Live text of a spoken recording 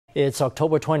It's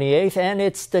October 28th, and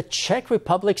it's the Czech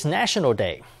Republic's National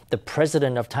Day. The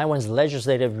president of Taiwan's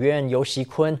Legislative Yuan,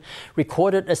 Si-kun,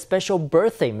 recorded a special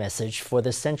birthday message for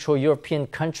the Central European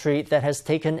country that has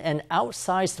taken an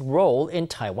outsized role in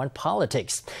Taiwan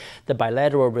politics. The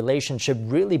bilateral relationship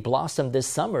really blossomed this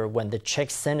summer when the Czech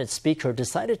Senate Speaker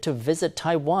decided to visit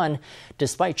Taiwan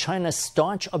despite China's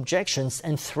staunch objections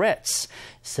and threats.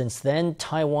 Since then,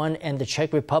 Taiwan and the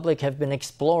Czech Republic have been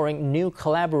exploring new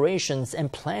collaborations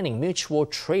and planning mutual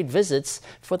trade visits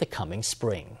for the coming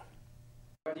spring.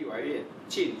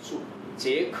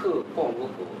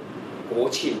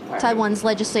 Taiwan's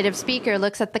legislative speaker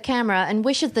looks at the camera and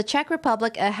wishes the Czech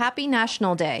Republic a happy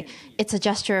National Day. It's a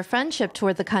gesture of friendship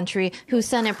toward the country, whose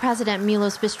Senate President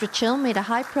Milos Vystrcil made a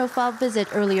high-profile visit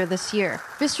earlier this year.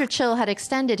 Vystrcil had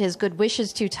extended his good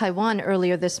wishes to Taiwan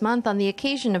earlier this month on the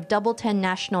occasion of Double 10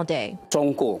 National Day.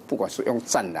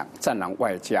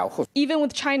 Even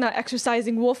with China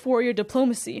exercising wolf warrior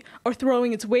diplomacy or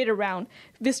throwing its weight around,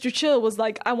 Vystrcil was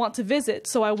like, "I want to visit,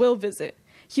 so I will visit."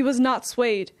 He was not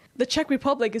swayed. The Czech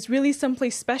Republic is really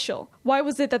someplace special. Why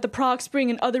was it that the Prague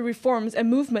Spring and other reforms and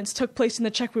movements took place in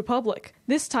the Czech Republic?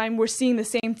 This time, we're seeing the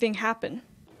same thing happen.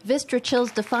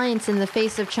 Vystrcil's defiance in the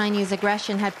face of Chinese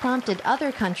aggression had prompted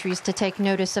other countries to take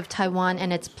notice of Taiwan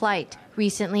and its plight.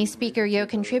 Recently, Speaker Yo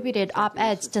contributed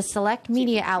op-eds to select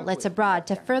media outlets abroad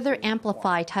to further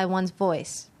amplify Taiwan's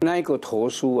voice. The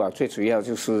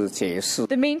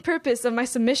main purpose of my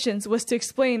submissions was to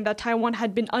explain that Taiwan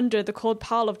had been under the cold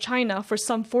pile of China for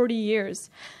some 40 years.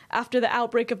 After the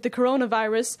outbreak of the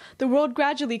coronavirus, the world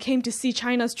gradually came to see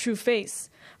China's true face.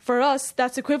 For us,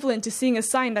 that's equivalent to seeing a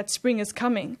sign that spring is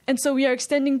coming. And so we are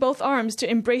extending both arms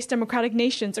to embrace democratic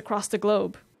nations across the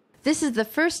globe. This is the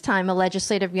first time a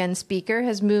Legislative Yuan speaker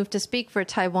has moved to speak for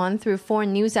Taiwan through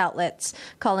foreign news outlets.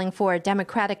 Calling for a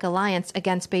democratic alliance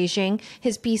against Beijing,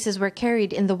 his pieces were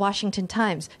carried in the Washington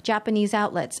Times, Japanese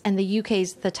outlets, and the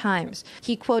UK's The Times.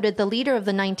 He quoted the leader of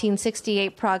the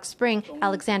 1968 Prague Spring,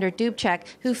 Alexander Dubček,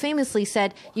 who famously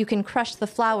said, "You can crush the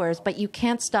flowers, but you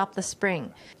can't stop the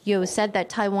spring." Yo said that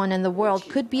Taiwan and the world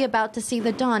could be about to see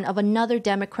the dawn of another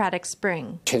democratic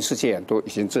spring.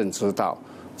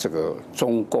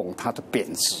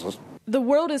 The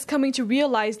world is coming to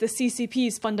realize the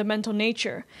CCP's fundamental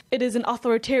nature. It is an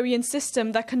authoritarian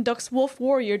system that conducts wolf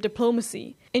warrior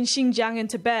diplomacy. In Xinjiang and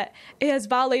Tibet, it has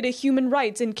violated human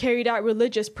rights and carried out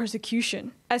religious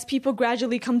persecution. As people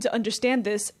gradually come to understand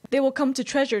this, they will come to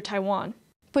treasure Taiwan.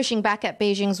 Pushing back at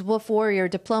Beijing's wolf warrior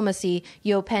diplomacy,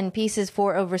 Yo penned pieces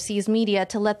for overseas media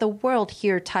to let the world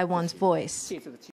hear Taiwan's voice.